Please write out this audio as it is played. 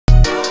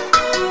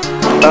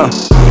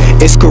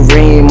It's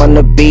Kareem on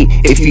the beat,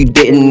 if you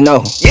didn't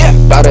know. Yeah,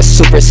 about to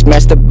super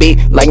smash the beat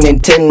like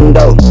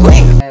Nintendo.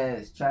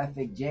 Yes,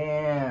 Traffic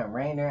Jam,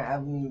 Rainer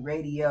Avenue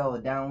Radio.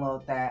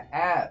 Download that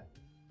app.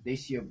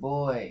 This your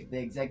boy, the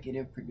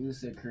executive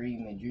producer,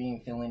 Kareem the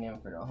Dream, filling in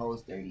for the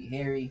host, Dirty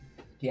Harry.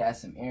 He has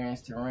some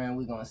errands to run.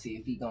 We're going to see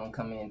if he going to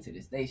come into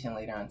the station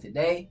later on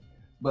today.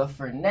 But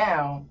for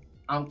now,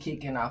 I'm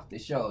kicking off the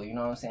show. You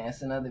know what I'm saying?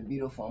 It's another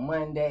beautiful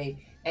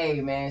Monday.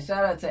 Hey, man,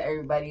 shout out to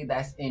everybody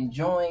that's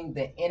enjoying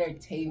the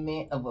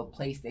entertainment of a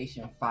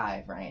PlayStation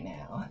 5 right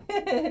now.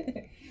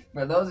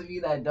 For those of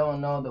you that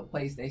don't know, the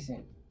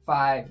PlayStation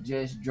 5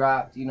 just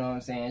dropped. You know what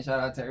I'm saying? Shout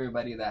out to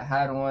everybody that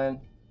had one.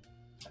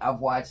 I've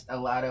watched a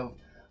lot of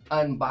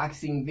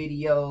unboxing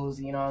videos.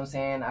 You know what I'm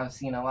saying? I've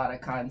seen a lot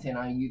of content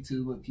on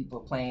YouTube with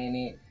people playing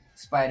it.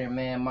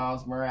 Spider-Man,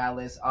 Miles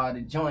Morales, all the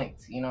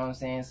joints, you know what I'm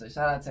saying? So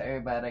shout out to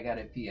everybody that got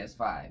a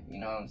PS5, you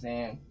know what I'm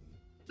saying?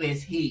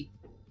 It's heat.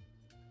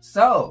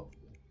 So,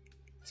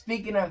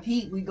 speaking of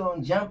heat, we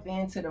gonna jump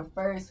into the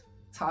first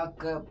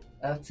talk up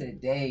of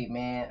today,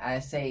 man. I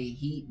say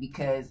heat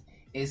because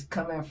it's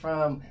coming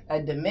from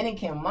a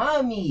Dominican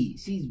mommy.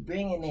 She's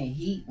bringing the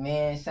heat,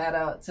 man. Shout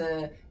out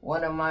to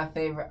one of my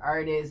favorite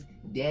artists,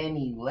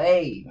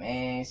 Danileigh,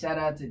 man. Shout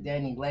out to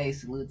Danileigh.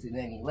 Salute to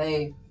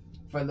Danileigh.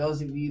 For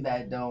those of you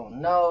that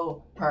don't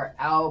know, her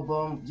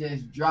album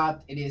just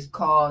dropped. It is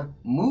called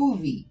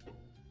Movie,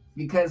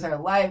 because her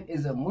life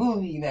is a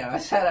movie now.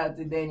 Shout out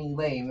to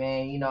Danileigh,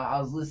 man. You know,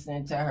 I was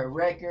listening to her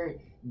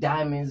record,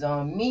 Diamonds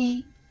on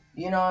Me,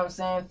 you know what I'm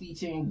saying,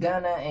 featuring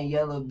Gunna and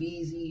Yellow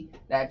Beezy.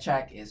 That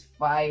track is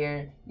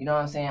fire. You know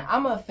what I'm saying?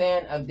 I'm a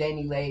fan of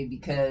Danileigh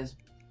because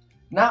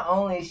not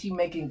only is she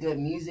making good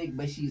music,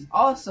 but she's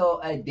also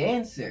a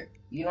dancer.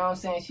 You know what I'm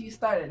saying? She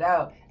started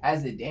out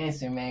as a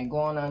dancer, man,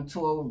 going on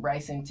tour with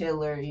Bryson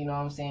Tiller. You know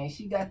what I'm saying?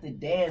 She got the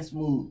dance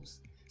moves.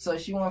 So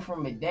she went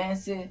from a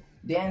dancer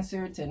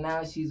to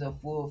now she's a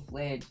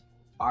full-fledged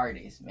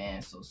artist,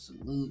 man. So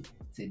salute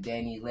to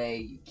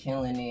Danileigh. You're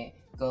killing it.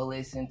 Go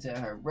listen to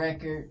her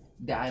record,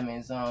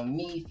 Diamonds on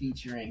Me,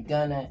 featuring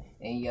Gunna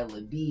and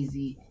Yellow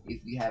Beezy,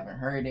 if you haven't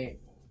heard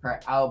it. Her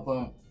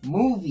album,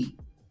 Movie,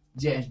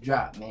 just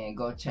dropped, man.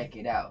 Go check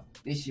it out.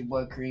 This your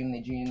boy Kareem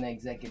the Dream, the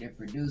executive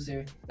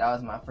producer. That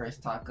was my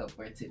first talk up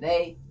for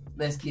today.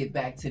 Let's get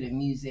back to the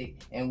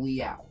music and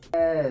we out.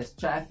 Yes,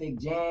 Traffic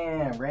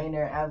Jam,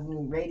 Rainer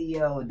Avenue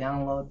Radio.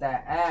 Download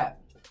that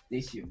app.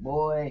 This your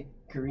boy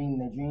Kareem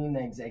the Dream,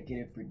 the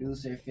executive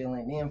producer,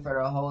 filling in for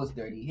the host,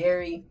 Dirty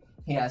Harry.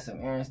 He has some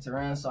errands to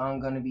run, so I'm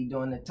going to be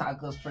doing the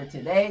tacos for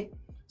today.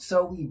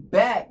 So we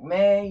back,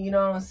 man, you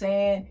know what I'm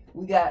saying?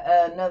 We got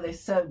another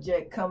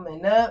subject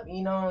coming up,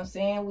 you know what I'm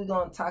saying? We're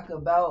going to talk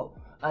about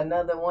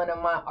another one of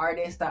my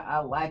artists that I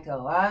like a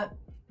lot,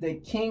 the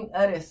King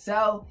of the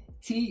South,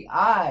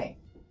 T.I.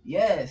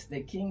 Yes,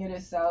 the King of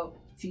the South,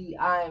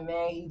 T.I.,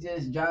 man. He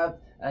just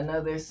dropped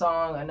another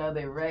song,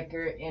 another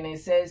record, and it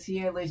says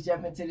here, let's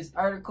jump into this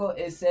article.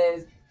 It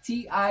says,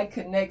 T.I.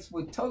 connects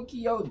with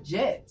Tokyo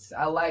Jets.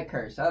 I like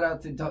her. Shout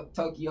out to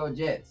Tokyo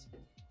Jets.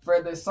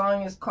 For the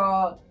song is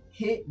called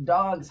Hit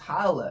Dogs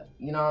Holla,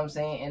 you know what I'm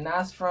saying? And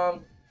that's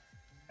from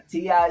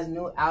T.I.'s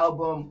new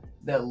album,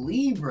 The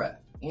Libra,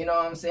 you know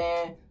what I'm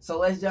saying? So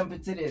let's jump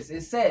into this.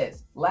 It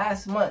says,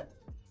 last month,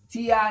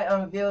 T.I.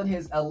 unveiled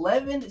his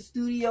 11th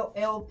studio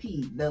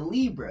LP, The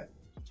Libra,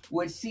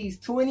 which sees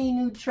 20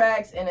 new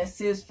tracks and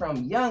assists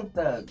from Young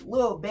Thug,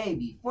 Lil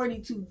Baby,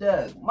 42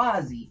 Doug,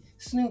 Mozzie,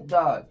 Snoop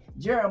Dogg,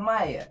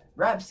 Jeremiah,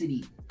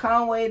 Rhapsody,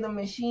 Conway the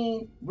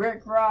Machine,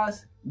 Rick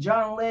Ross,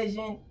 John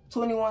Legend,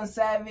 21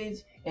 Savage,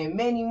 and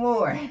many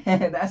more.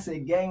 That's a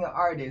gang of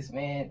artists,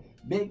 man.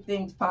 Big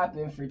things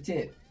popping for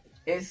Tip.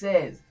 It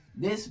says,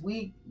 this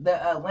week, the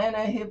Atlanta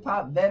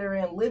hip-hop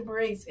veteran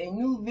liberates a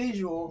new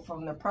visual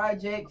from the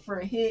project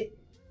for Hit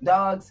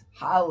Dogs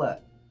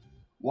Holla.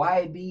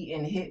 YB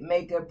and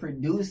Hitmaker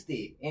produced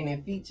it, and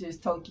it features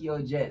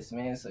Tokyo Jets,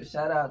 man. So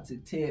shout out to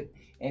Tip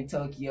and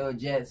Tokyo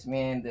Jets,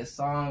 man. The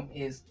song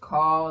is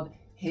called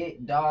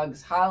Hit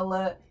Dogs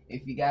Holla.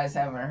 If you guys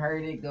haven't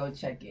heard it, go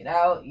check it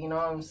out. You know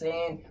what I'm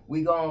saying?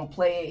 We gonna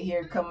play it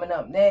here coming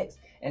up next.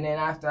 And then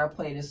after I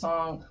play the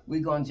song, we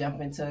gonna jump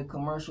into a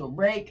commercial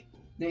break.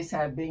 This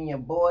has been your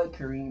boy,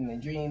 Kareem the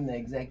Dream, the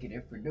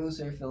executive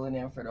producer, filling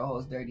in for the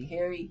host, Dirty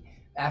Harry.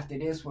 After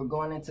this, we're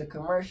going into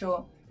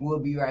commercial. We'll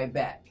be right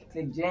back.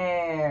 The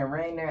Jam,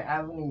 Rainer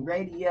Avenue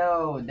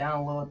Radio.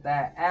 Download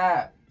that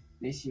app.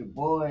 This your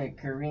boy,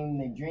 Kareem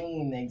the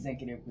Dream, the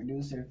executive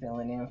producer,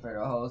 filling in for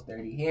the host,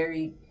 Dirty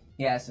Harry.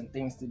 He has some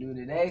things to do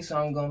today, so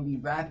I'm going to be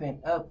wrapping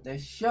up the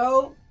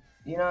show.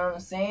 You know what I'm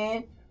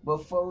saying?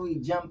 Before we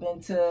jump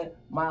into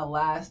my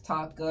last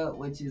talk up,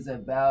 which is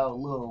about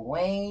Lil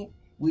Wayne,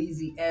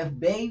 Weezy F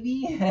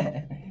Baby,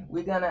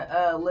 we're going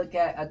to look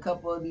at a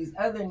couple of these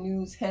other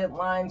news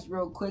headlines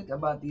real quick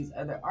about these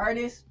other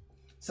artists.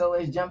 So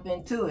let's jump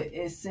into it.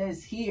 It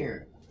says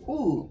here,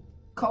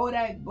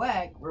 Kodak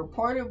Black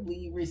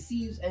reportedly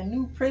receives a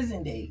new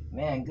prison date.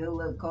 Man, good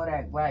luck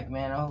Kodak Black,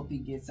 man. I hope he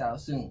gets out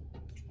soon.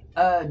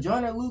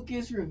 Joyner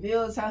Lucas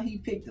reveals how he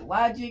picked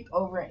Logic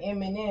over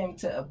Eminem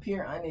to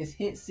appear on his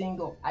hit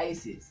single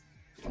Isis.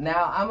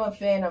 Now, I'm a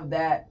fan of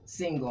that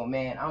single,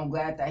 man. I'm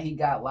glad that he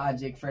got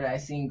Logic for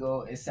that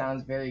single. It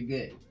sounds very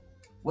good.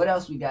 What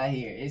else we got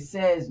here? It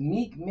says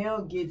Meek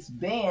Mill gets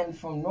banned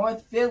from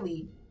North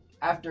Philly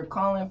after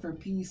calling for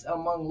peace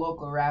among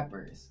local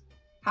rappers.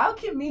 How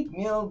can Meek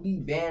Mill be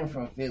banned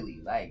from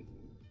Philly? Like,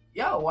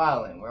 y'all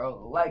wildin',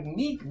 bro. Like,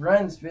 Meek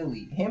runs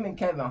Philly. Him and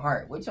Kevin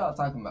Hart. What y'all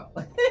talking about?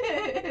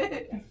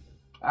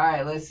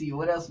 Alright, let's see.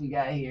 What else we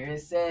got here?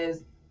 It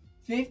says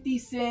 50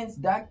 Cent's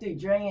Dr.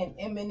 Dre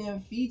and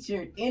Eminem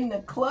featured in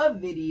the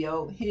club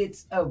video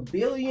hits 1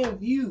 billion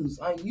views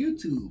on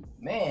YouTube.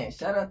 Man,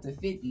 shout out to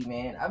 50,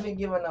 man. I've been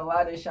giving a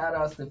lot of shout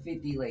outs to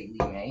 50 lately,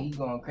 man. He's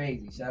going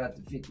crazy. Shout out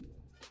to 50.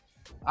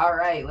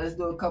 Alright, let's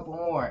do a couple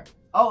more.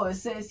 Oh, it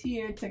says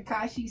here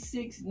Tekashi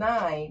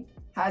 6ix9ine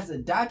has a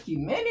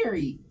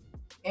documentary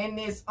and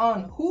it's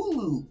on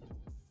Hulu.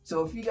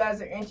 So if you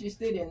guys are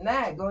interested in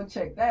that, go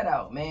check that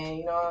out, man.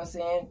 You know what I'm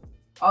saying?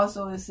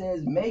 Also, it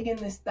says Megan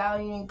Thee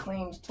Stallion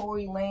claims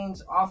Tory Lanez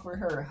offered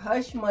her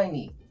hush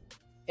money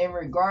in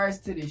regards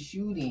to the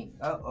shooting.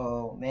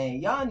 Uh-oh,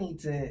 man. Y'all need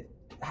to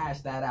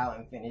hash that out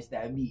and finish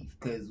that beef,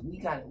 because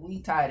we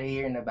tired of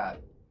hearing about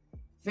it.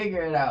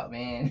 Figure it out,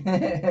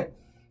 man.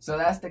 So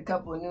that's the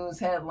couple of news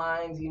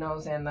headlines, you know what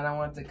I'm saying, that I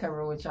want to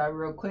cover with y'all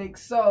real quick.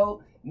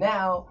 So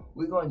now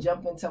we're going to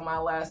jump into my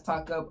last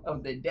talk up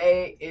of the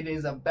day. It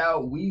is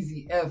about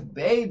Weezy F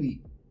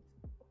Baby.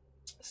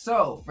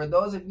 So for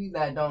those of you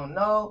that don't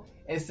know,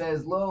 it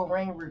says Lil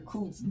Wayne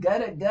recruits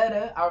Gutta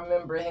Gutta. I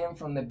remember him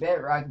from the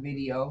Bedrock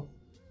video.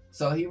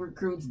 So he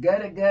recruits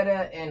Gutta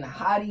Gutta and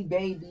Hottie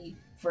Baby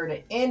for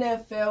the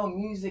NFL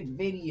music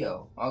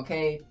video,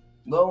 okay?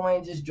 Lil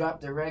Wayne just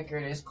dropped a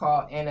record. It's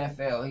called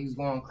NFL. He's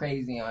going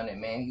crazy on it,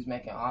 man. He's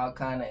making all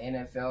kind of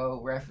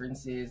NFL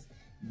references,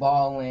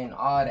 balling,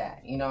 all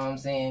that. You know what I'm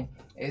saying?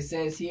 It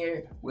says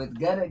here, with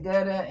Gutta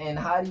Gutta and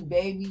Hottie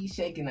Baby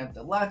shaking up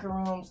the locker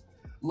rooms,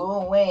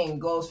 Lil Wayne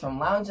goes from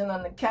lounging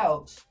on the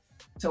couch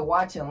to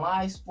watching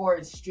live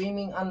sports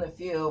streaming on the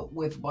field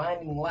with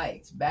blinding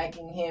lights,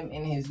 backing him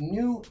in his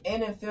new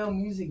NFL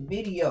music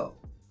video.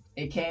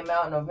 It came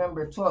out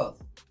November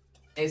 12th.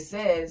 It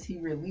says he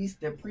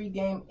released the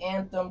pregame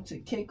anthem to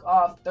kick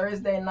off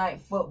Thursday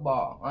Night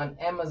Football on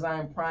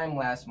Amazon Prime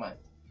last month.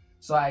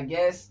 So I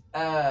guess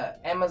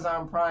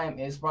Amazon Prime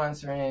is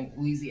sponsoring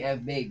Weezy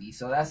F Baby,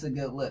 so that's a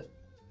good look.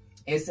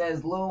 It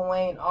says Lil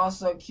Wayne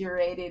also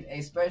curated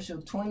a special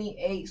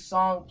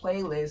 28-song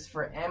playlist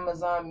for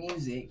Amazon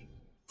Music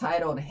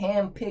titled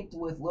Handpicked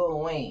with Lil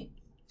Wayne,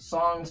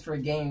 Songs for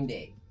Game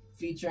Day,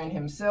 featuring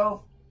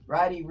himself,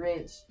 Roddy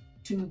Ricch,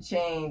 2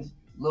 Chainz,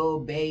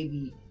 Lil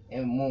Baby,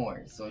 and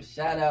more. So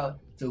shout out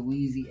to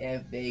Weezy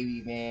F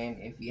Baby, man.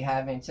 If you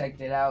haven't checked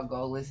it out,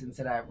 go listen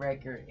to that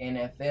record,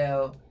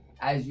 NFL.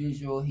 As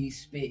usual, he's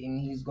spitting,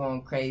 he's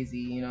going crazy,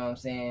 you know what I'm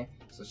saying?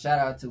 So shout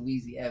out to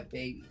Weezy F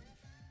Baby.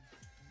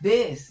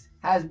 This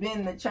has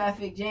been the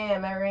Traffic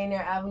Jam at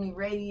Rainier Avenue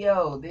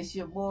Radio. This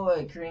your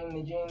boy, Kareem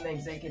the Dream, the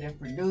executive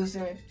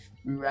producer.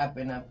 We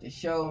wrapping up the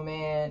show,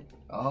 man.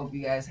 I hope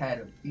you guys had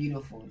a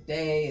beautiful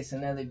day. It's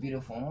another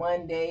beautiful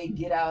Monday.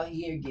 Get out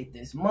here, get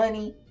this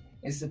money.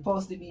 It's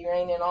supposed to be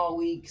raining all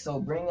week, so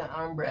bring an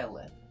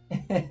umbrella.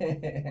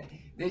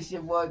 This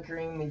your boy,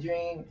 Kareem the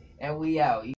Dream, and we out.